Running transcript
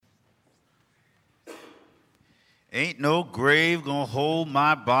Ain't no grave gonna hold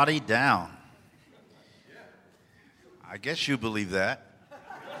my body down. I guess you believe that.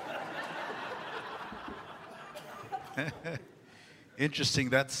 Interesting.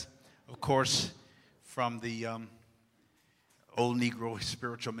 That's, of course, from the old Negro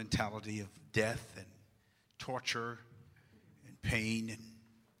spiritual mentality of death and torture and pain and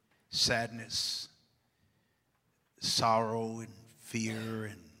sadness, sorrow and fear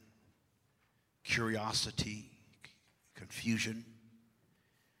and curiosity, confusion,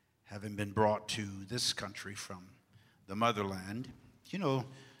 having been brought to this country from the motherland. You know,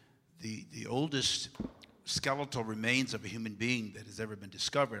 the oldest skeletal remains of a human being that has ever been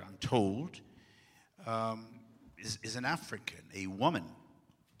discovered, I'm told, is an African, a woman.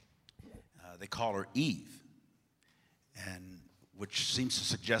 They call her Eve, and which seems to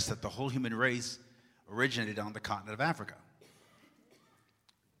suggest that the whole human race originated on the continent of Africa,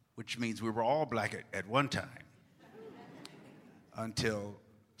 which means we were all black at one time until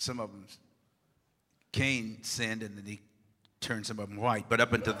some of them, Cain sinned and then he turned some of them white. But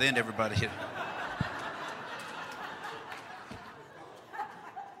up until then, everybody had...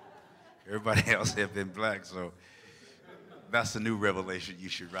 Everybody else had been black, so that's the new revelation you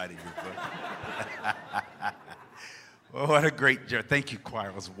should write in your book. Well, what a great job. Thank you, choir.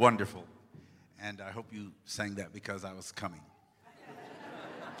 It was wonderful. And I hope you sang that because I was coming.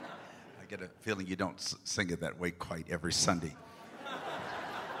 I get a feeling you don't sing it that way quite every Sunday.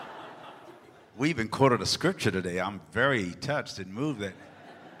 We even quoted a scripture today. I'm very touched and moved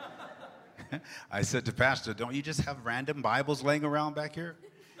that I said to Pastor, don't you just have random Bibles laying around back here?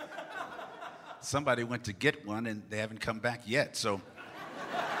 Somebody went to get one and they haven't come back yet, so.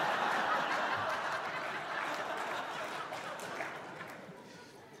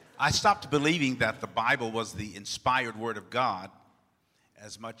 I stopped believing that the Bible was the inspired word of God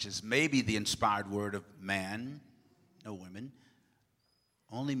as much as maybe the inspired word of man, no women,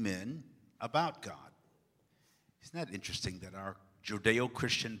 only men, about God. Isn't that interesting that our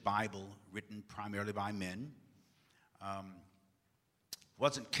Judeo-Christian Bible, written primarily by men,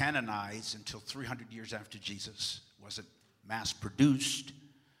 wasn't canonized until 300 years after Jesus, wasn't mass-produced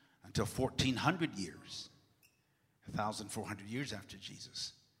until 1,400 years, 1,400 years after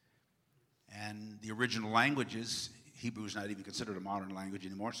Jesus. And the original languages, Hebrew is not even considered a modern language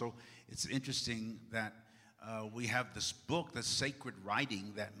anymore, so it's interesting that we have this book, this sacred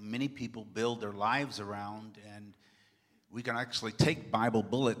writing that many people build their lives around, and we can actually take Bible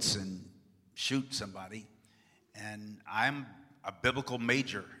bullets and shoot somebody. And I'm a biblical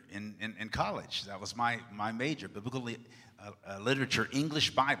major in college. That was my major, biblical literature,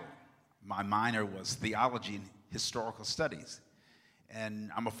 English Bible. My minor was theology and historical studies.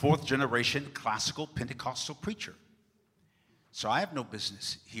 And I'm a fourth generation classical Pentecostal preacher. So I have no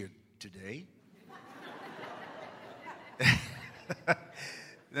business here today.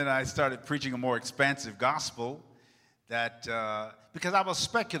 Then I started preaching a more expansive gospel that, because I was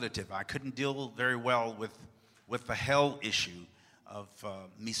speculative. I couldn't deal very well with the hell issue of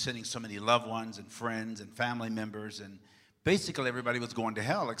me sending so many loved ones and friends and family members, and basically everybody was going to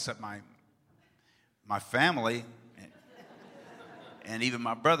hell except my family, and even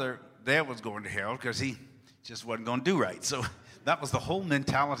my brother there was going to hell because he just wasn't going to do right. So that was the whole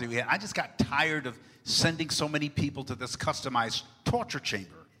mentality we had. I just got tired of sending so many people to this customized torture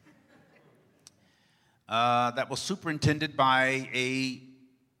chamber that was superintended by a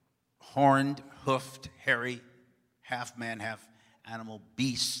horned, hoofed, hairy, half man, half animal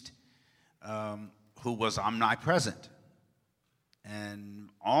beast who was omnipresent and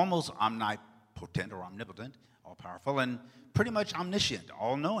almost omnipotent or omnipotent, all-powerful, and pretty much omniscient,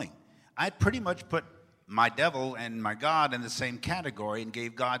 all-knowing. I pretty much put my devil and my God in the same category and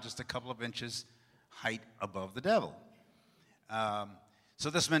gave God just a couple of inches height above the devil. So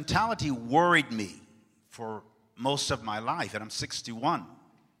this mentality worried me for most of my life, and I'm 61.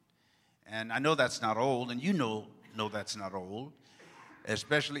 And I know that's not old, and you know that's not old,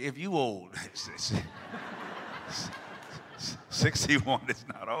 especially if you old. 61 is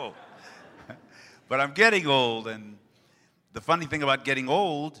not old. But I'm getting old, and the funny thing about getting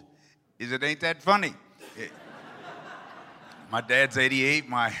old is it ain't that funny. My dad's 88,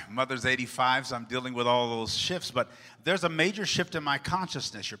 my mother's 85, so I'm dealing with all those shifts. But there's a major shift in my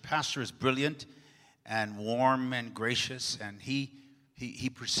consciousness. Your pastor is brilliant and warm and gracious, and he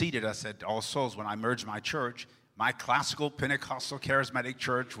preceded us at All Souls when I merged my church, my classical Pentecostal charismatic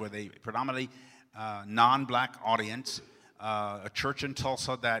church with a predominantly non-black audience, a church in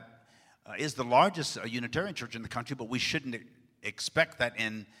Tulsa that is the largest Unitarian church in the country, but we shouldn't expect that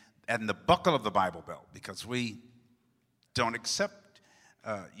in the buckle of the Bible Belt because we don't accept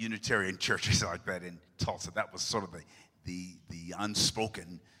Unitarian churches like that in Tulsa. That was sort of the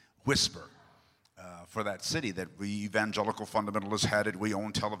unspoken whisper for that city, that we evangelical fundamentalists had it. We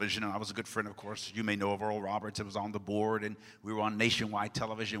owned television, and I was a good friend, of course. You may know of Earl Roberts. It was on the board, and we were on nationwide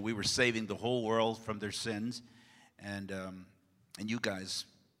television. We were saving the whole world from their sins, and you guys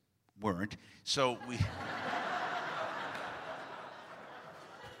weren't. So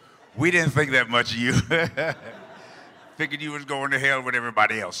we didn't think that much of you. Figured you was going to hell with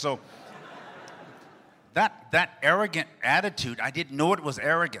everybody else. So that arrogant attitude, I didn't know it was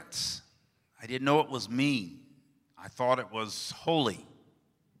arrogance. I didn't know it was mean. I thought it was holy.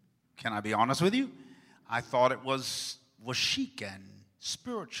 Can I be honest with you? I thought it was chic and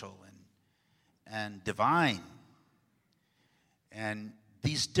spiritual and divine. And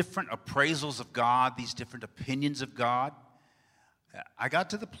these different appraisals of God, these different opinions of God, I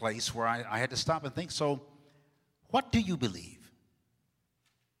got to the place where I had to stop and think, so what do you believe?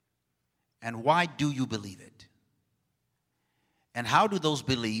 And why do you believe it? And how do those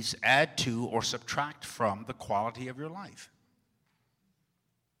beliefs add to or subtract from the quality of your life?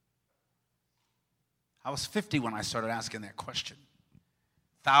 I was 50 when I started asking that question.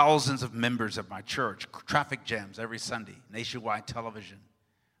 Thousands of members of my church, traffic jams every Sunday, nationwide television,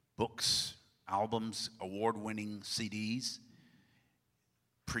 books, albums, award-winning CDs,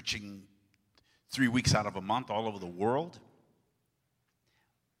 preaching 3 weeks out of a month all over the world.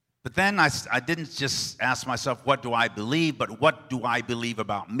 But then I didn't just ask myself, what do I believe, but what do I believe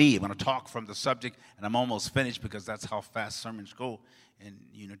about me? I'm going to talk from the subject, and I'm almost finished because that's how fast sermons go in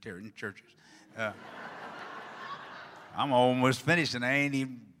Unitarian churches. I'm almost finished, and I ain't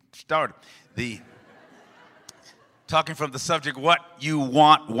even started. Talking from the subject, what you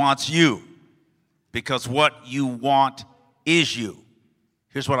want wants you, because what you want is you.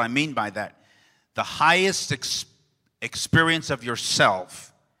 Here's what I mean by that. The highest experience of yourself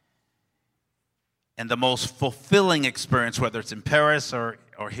and the most fulfilling experience, whether it's in Paris or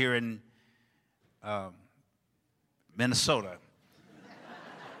here in Minnesota.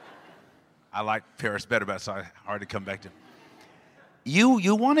 I like Paris better, but it's hard to come back to.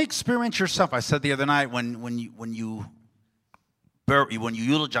 You want to experience yourself. I said the other night, when you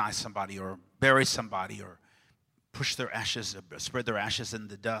eulogize somebody or bury somebody or push their ashes, spread their ashes in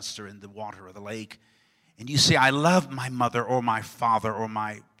the dust or in the water or the lake, and you say, I love my mother or my father or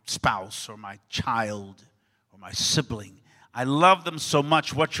my spouse or my child or my sibling. I love them so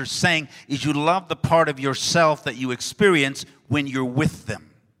much. What you're saying is you love the part of yourself that you experience when you're with them.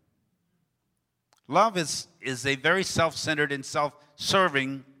 Love is a very self-centered and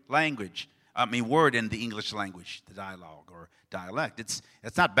self-serving word in the English language, the dialogue or dialect. It's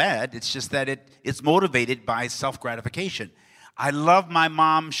not bad. It's just that it's motivated by self-gratification. I love my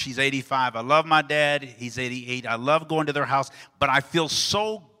mom. She's 85. I love my dad. He's 88. I love going to their house, but I feel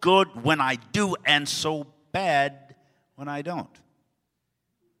so good when I do and so bad when I don't.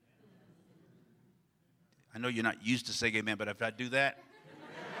 I know you're not used to saying amen, but if I do that,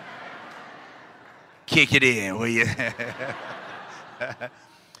 kick it in, will you?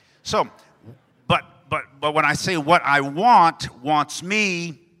 So, but when I say what I want wants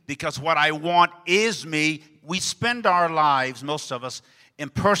me, because what I want is me, we spend our lives, most of us,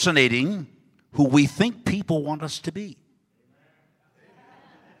 impersonating who we think people want us to be.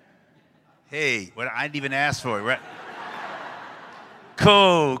 Hey, well, I didn't even ask for it, right?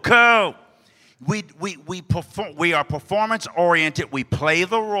 Cool. We are performance oriented. We play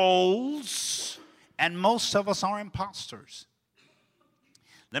the roles, and most of us are imposters.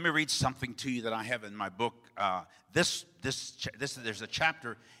 Let me read something to you that I have in my book. There's a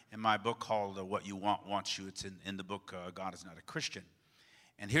chapter in my book called What You Want Wants You. It's in the book God Is Not a Christian.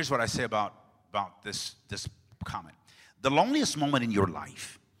 And here's what I say about this comment. The loneliest moment in your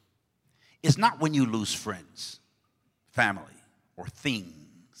life is not when you lose friends, family, or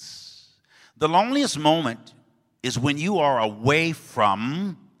things. The loneliest moment is when you are away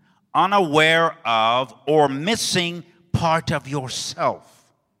from, unaware of, or missing part of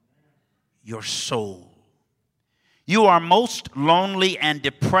yourself, your soul. You are most lonely and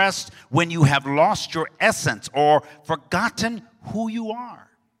depressed when you have lost your essence or forgotten who you are.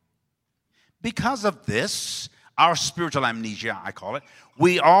 Because of this, our spiritual amnesia, I call it,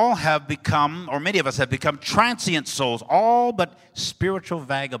 we all have become, or many of us have become, transient souls, all but spiritual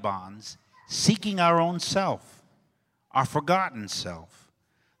vagabonds, seeking our own self, our forgotten self,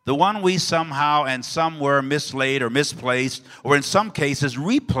 the one we somehow and somewhere mislaid or misplaced, or in some cases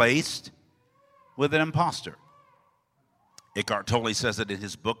replaced with an imposter. Eckhart Tolle says it in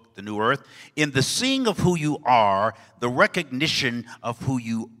his book, The New Earth. In the seeing of who you are, the recognition of who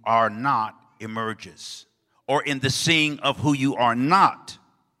you are not emerges. or in the seeing of who you are not,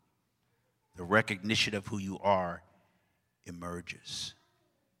 the recognition of who you are emerges.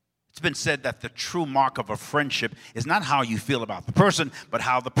 It's been said that the true mark of a friendship is not how you feel about the person, but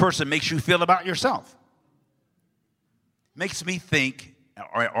how the person makes you feel about yourself. Makes me think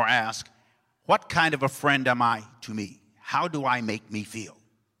or ask, what kind of a friend am I to me? How do I make me feel?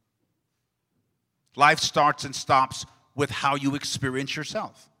 Life starts and stops with how you experience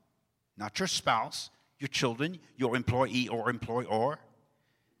yourself. Not your spouse, your children, your employee or employer.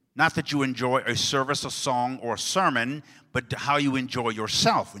 Not that you enjoy a service, a song, or a sermon, but how you enjoy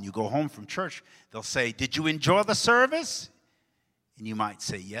yourself. When you go home from church, they'll say, did you enjoy the service? And you might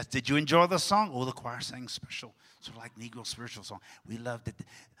say, yes. Did you enjoy the song? Oh, the choir sang special, sort of like Negro spiritual song. We loved it.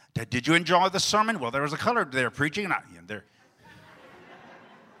 Did you enjoy the sermon? Well, there was a colored there preaching.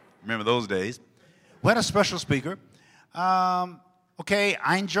 Remember those days. We had a special speaker. Okay,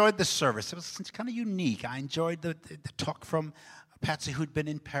 I enjoyed the service. It was kind of unique. I enjoyed the talk from Patsy, who'd been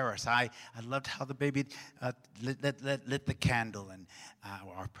in Paris. I loved how the baby lit the candle, and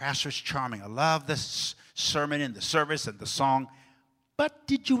our pastor's charming. I love this sermon and the service and the song. But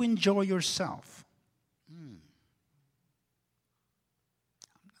did you enjoy yourself? I'm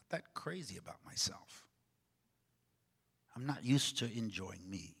not that crazy about myself. I'm not used to enjoying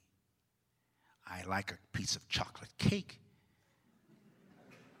me. I like a piece of chocolate cake,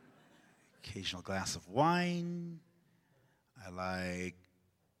 occasional glass of wine. I like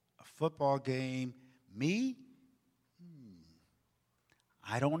a football game. Me?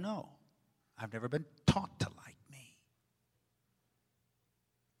 I don't know. I've never been taught to like me.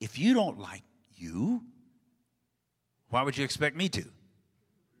 If you don't like you, why would you expect me to?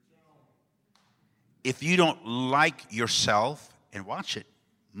 If you don't like yourself, and watch it,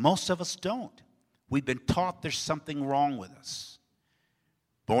 most of us don't. We've been taught there's something wrong with us.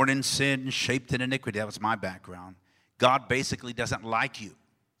 Born in sin, shaped in iniquity. That was my background. God basically doesn't like you.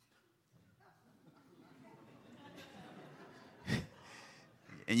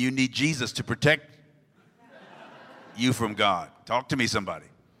 And you need Jesus to protect you from God. Talk to me, somebody.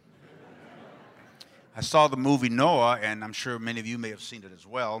 I saw the movie Noah, and I'm sure many of you may have seen it as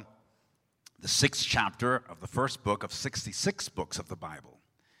well. The 6th chapter of the first book of 66 books of the Bible.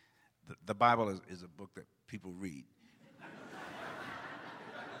 The Bible is a book that people read.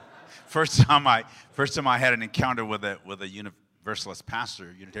 First time I had an encounter with a Universalist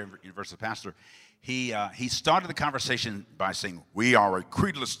pastor, Unitarian Universalist pastor, he started the conversation by saying, "We are a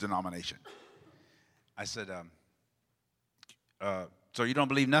creedless denomination." I said, "So you don't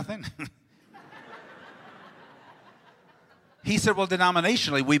believe nothing?" He said, "Well,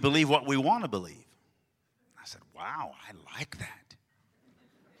 denominationally, we believe what we want to believe." I said, "Wow, I like that."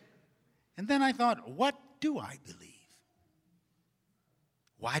 And then I thought, what do I believe?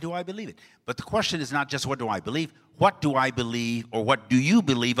 Why do I believe it? But the question is not just what do I believe. What do I believe, or what do you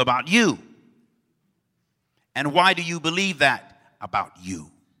believe about you? And why do you believe that about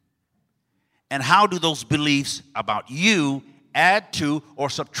you? And how do those beliefs about you add to or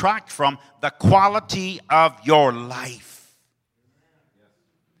subtract from the quality of your life?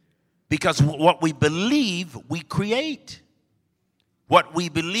 Because what we believe, we create. What we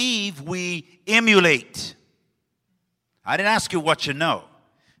believe, we emulate. I didn't ask you what you know.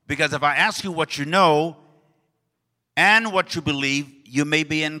 Because if I ask you what you know and what you believe, you may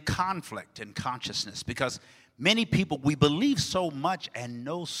be in conflict in consciousness. Because many people, we believe so much and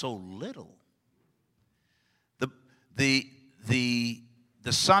know so little. The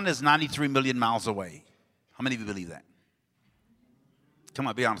sun is 93 million miles away. How many of you believe that? Come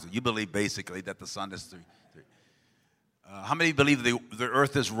on, be honest with you. You believe basically that the sun is 3. How many believe the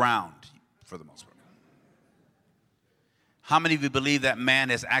earth is round for the most part? How many of you believe that man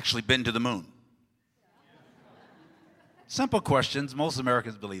has actually been to the moon? Simple questions. Most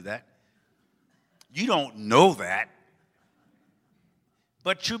Americans believe that. You don't know that,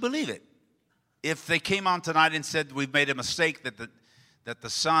 but you believe it. If they came on tonight and said we've made a mistake, that the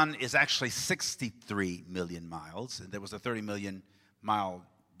sun is actually 63 million miles, and there was a 30 million mile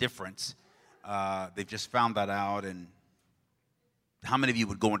difference, they've just found that out. And how many of you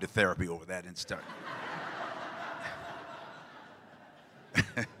would go into therapy over that and start?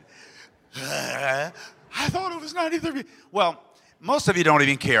 I thought it was 93. Well, most of you don't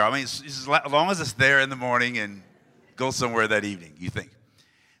even care. I mean, it's as long as it's there in the morning and go somewhere that evening, you think.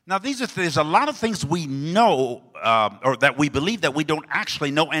 Now, there's a lot of things we know or that we believe that we don't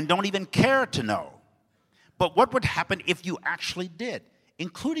actually know and don't even care to know. But what would happen if you actually did,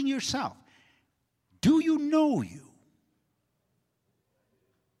 including yourself? Do you know you?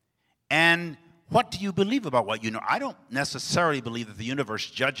 And What do you believe about what you know? I don't necessarily believe that the universe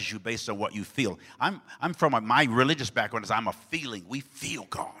judges you based on what you feel. I'm from my religious background is I'm a feeling. We feel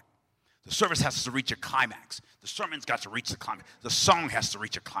God. The service has to reach a climax. The sermon's got to reach the climax. The song has to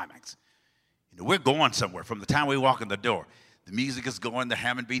reach a climax. You know, we're going somewhere from the time we walk in the door. The music is going, the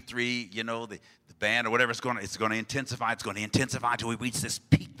Hammond B3, you know, the band or whatever it's going to intensify. It's going to intensify until we reach this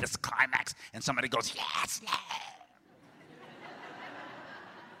peak, this climax, and somebody goes, yes, Lord.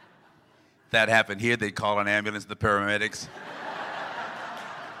 That happened here, they'd call an ambulance, the paramedics.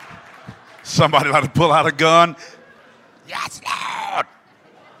 Somebody ought to pull out a gun. Yes, Lord.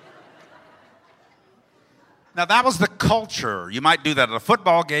 Now, that was the culture. You might do that at a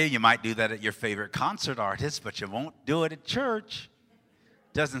football game. You might do that at your favorite concert artist, but you won't do it at church.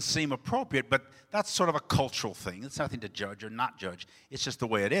 Doesn't seem appropriate, but that's sort of a cultural thing. It's nothing to judge or not judge. It's just the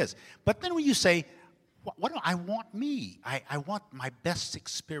way it is. But then when you say, what do I want me? I want my best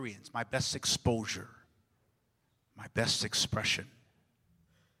experience, my best exposure, my best expression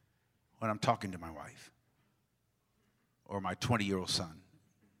when I'm talking to my wife or my 20-year-old son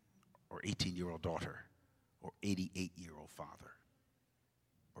or 18-year-old daughter or 88-year-old father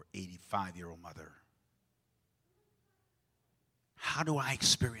or 85-year-old mother. How do I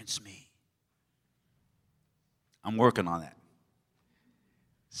experience me? I'm working on that.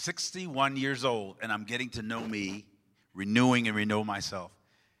 61 years old, and I'm getting to know me, renewing and renew myself.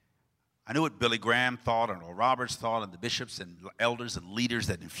 I knew what Billy Graham thought, and Oral Roberts thought, and the bishops and elders and leaders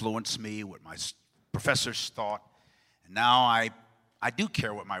that influenced me, what my professors thought. And now I do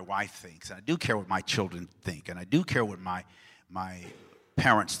care what my wife thinks, and I do care what my children think, and I do care what my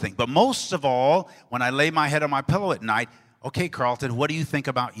parents think. But most of all, when I lay my head on my pillow at night, okay, Carlton, what do you think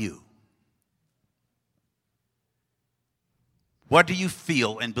about you? What do you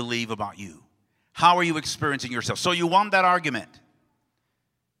feel and believe about you? How are you experiencing yourself? So you won that argument.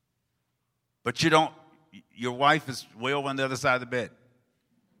 But you don't, your wife is way over on the other side of the bed.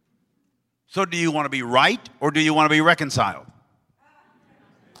 So do you want to be right or do you want to be reconciled?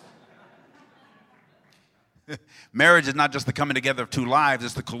 Marriage is not just the coming together of two lives,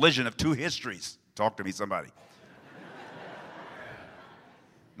 it's the collision of two histories. Talk to me, somebody.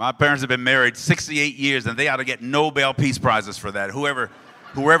 My parents have been married 68 years, and they ought to get Nobel Peace Prizes for that, whoever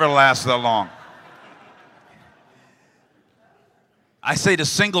lasts that long. I say to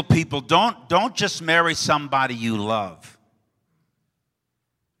single people, don't just marry somebody you love.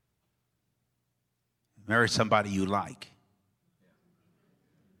 Marry somebody you like.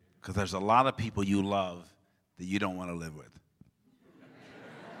 Because there's a lot of people you love that you don't want to live with.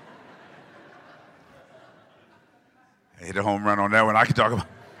 I hit a home run on that one. I can talk about.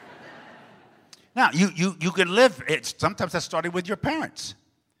 Now, you can live, sometimes that's starting with your parents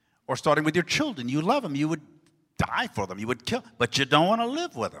or starting with your children. You love them. You would die for them. You would kill, but you don't want to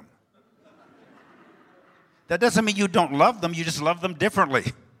live with them. That doesn't mean you don't love them. You just love them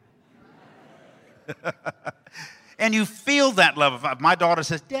differently. And you feel that love. If my daughter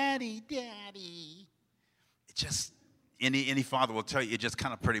says, Daddy, Daddy, it just, any father will tell you, it just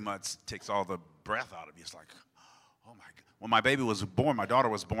kind of pretty much takes all the breath out of you. It's like, oh my God. When my baby was born, my daughter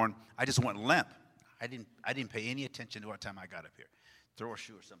was born, I just went limp. I didn't pay any attention to what time I got up here. Throw a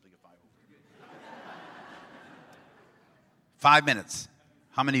shoe or something if I over. 5 minutes.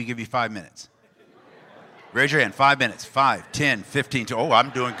 How many of you give you 5 minutes? Raise your hand. 5 minutes. 5, 10, 15. Oh,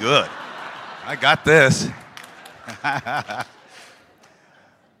 I'm doing good. I got this.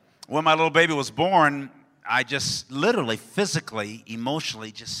 When my little baby was born, I just literally, physically,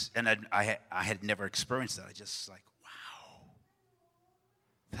 emotionally, and I had never experienced that. I just like, wow,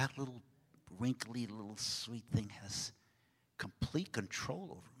 that little wrinkly little sweet thing has complete control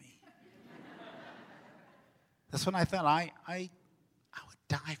over me. That's when I thought I would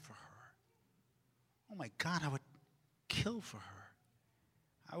die for her. Oh my God, I would kill for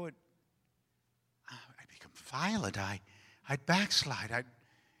her. I'd become violent. I'd backslide. I'd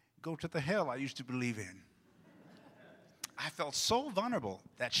go to the hell I used to believe in. I felt so vulnerable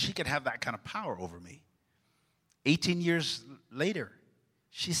that she could have that kind of power over me. 18 years later,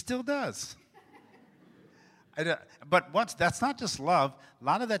 she still does. But once, that's not just love. A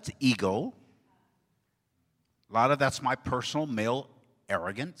lot of that's ego. A lot of that's my personal male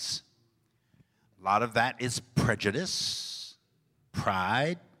arrogance. A lot of that is prejudice,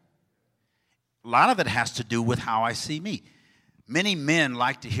 pride. A lot of it has to do with how I see me. Many men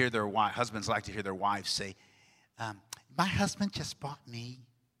like to hear husbands like to hear their wives say, my husband just bought me.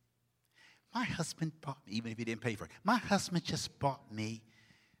 My husband bought me, even if he didn't pay for it. My husband just bought me.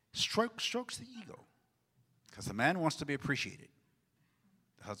 Strokes the ego. Because the man wants to be appreciated.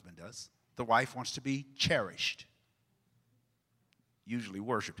 The husband does. The wife wants to be cherished. usually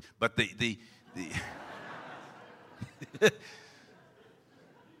worshiped. But the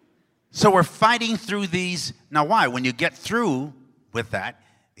So we're fighting through these. Now why? When you get through with that,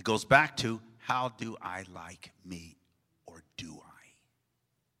 it goes back to, how do I like me, or do I?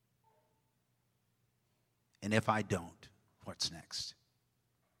 And if I don't, what's next?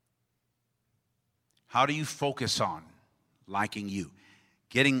 How do you focus on liking you?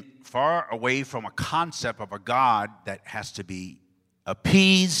 Getting far away from a concept of a God that has to be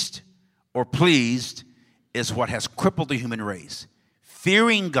appeased or pleased is what has crippled the human race.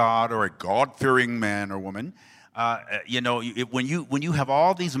 Fearing God, or a God-fearing man or woman, when you have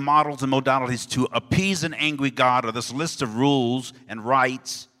all these models and modalities to appease an angry God, or this list of rules and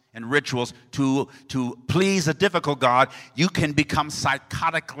rites and rituals to please a difficult God, you can become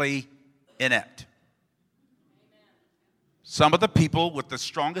psychotically inept. Some of the people with the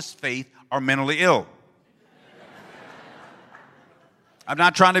strongest faith are mentally ill. I'm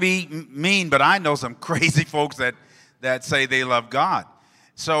not trying to be mean, but I know some crazy folks that say they love God.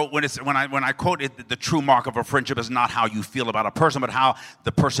 So when I quote it, the true mark of a friendship is not how you feel about a person, but how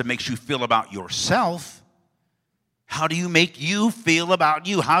the person makes you feel about yourself. How do you make you feel about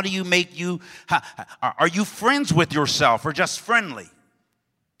you? How do you make you, are you friends with yourself, or just friendly,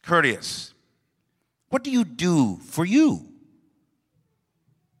 courteous? What do you do for you?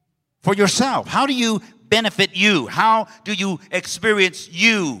 For yourself? How do you benefit you? How do you experience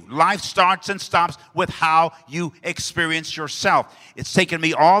you? Life starts and stops with how you experience yourself. It's taken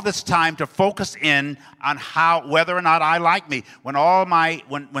me all this time to focus in on whether or not I like me. When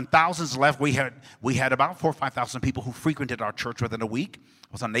thousands left, we had about 4,000 or 5,000 people who frequented our church within a week. I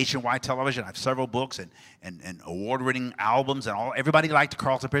was on nationwide television. I have several books and award-winning albums, and everybody liked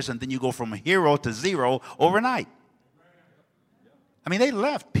Carlton Pearson. Then you go from a hero to zero overnight. I mean, they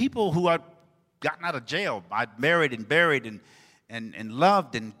left. People who had gotten out of jail, I'd married and buried and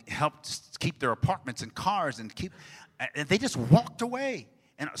loved and helped keep their apartments and cars and they just walked away.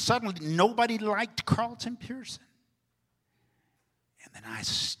 And suddenly nobody liked Carlton Pearson. And then I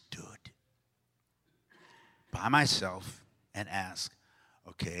stood by myself and asked,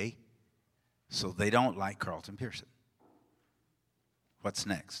 okay, so they don't like Carlton Pearson. What's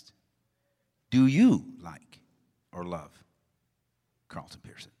next? Do you like or love Carlton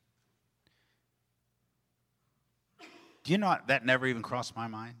Pearson? Do you know that never even crossed my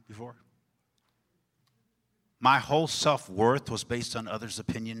mind before? My whole self-worth was based on others'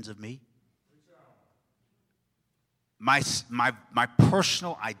 opinions of me. My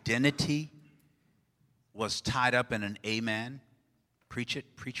personal identity was tied up in an amen. Preach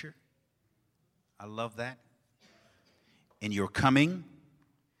it, preacher. I love that. In your coming,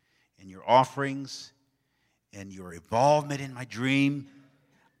 in your offerings, in your involvement in my dream,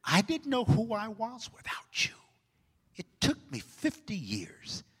 I didn't know who I was without you. It took me 50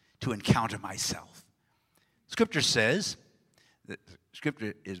 years to encounter myself. Scripture says,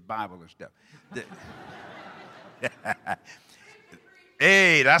 Scripture is Bible and stuff.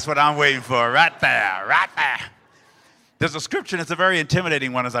 Hey, that's what I'm waiting for, right there, right there. There's a scripture, and it's a very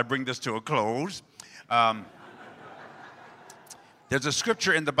intimidating one as I bring this to a close. There's a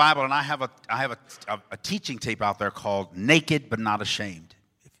scripture in the Bible, and I have a teaching tape out there called Naked But Not Ashamed,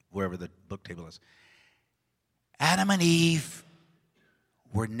 wherever the book table is. Adam and Eve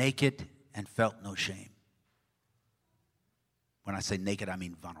were naked and felt no shame. When I say naked, I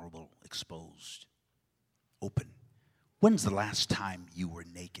mean vulnerable, exposed, open. When's the last time you were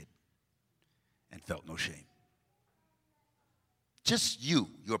naked and felt no shame? Just you,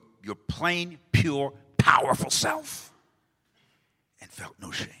 your plain, pure, powerful self, and felt no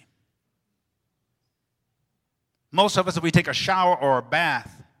shame. Most of us, if we take a shower or a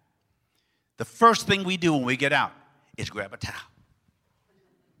bath, the first thing we do when we get out is grab a towel.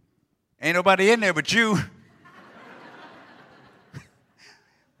 Ain't nobody in there but you.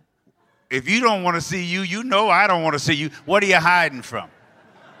 If you don't want to see you, you know I don't want to see you. What are you hiding from?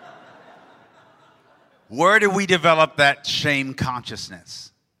 Where did we develop that shame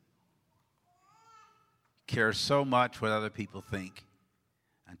consciousness? Care so much what other people think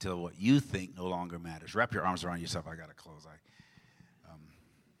until what you think no longer matters. Wrap your arms around yourself. I got to close.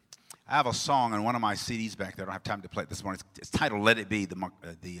 I have a song on one of my CDs back there. I don't have time to play it this morning. It's titled Let It Be, the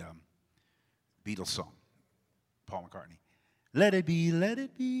Beatles song, Paul McCartney. Let it be, let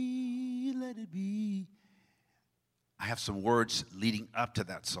it be, let it be. I have some words leading up to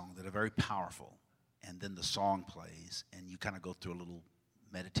that song that are very powerful. And then the song plays, and you kind of go through a little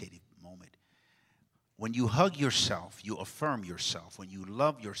meditative moment. When you hug yourself, you affirm yourself. When you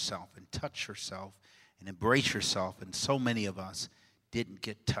love yourself and touch yourself and embrace yourself, and so many of us didn't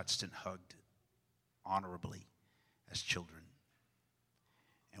get touched and hugged honorably as children.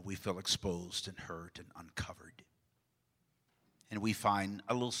 and we feel exposed and hurt and uncovered. And we find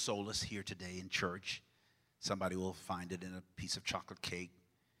a little solace here today in church. Somebody will find it in a piece of chocolate cake.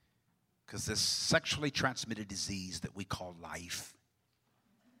 Because this sexually transmitted disease that we call life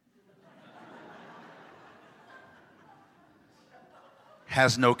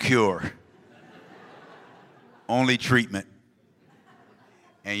has no cure, only treatment.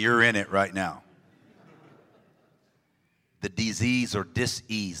 And you're in it right now. The disease or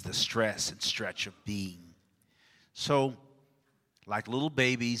dis-ease, the stress and stretch of being. So, like little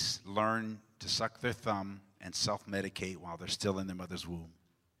babies learn to suck their thumb and self-medicate while they're still in their mother's womb,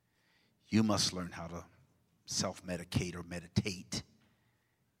 you must learn how to self-medicate or meditate.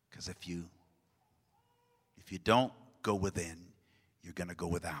 Because if you don't go within, you're going to go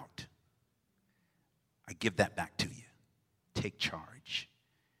without. I give that back to you. Take charge.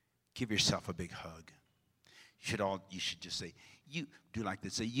 Give yourself a big hug. You should just say, you do like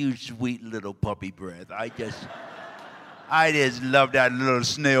this, say, you sweet little puppy breath. I just love that little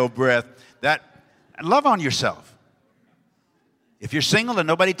snail breath. Love on yourself. If you're single and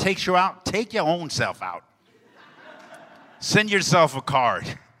nobody takes you out, take your own self out. Send yourself a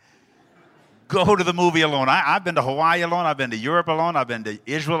card. Go to the movie alone. I've been to Hawaii alone. I've been to Europe alone. I've been to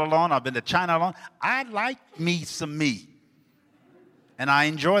Israel alone. I've been to China alone. I like me some me. And I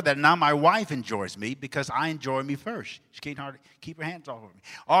enjoy that. Now my wife enjoys me because I enjoy me first. She can't hardly keep her hands off of me.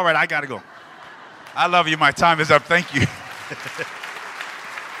 All right, I got to go. I love you. My time is up. Thank you.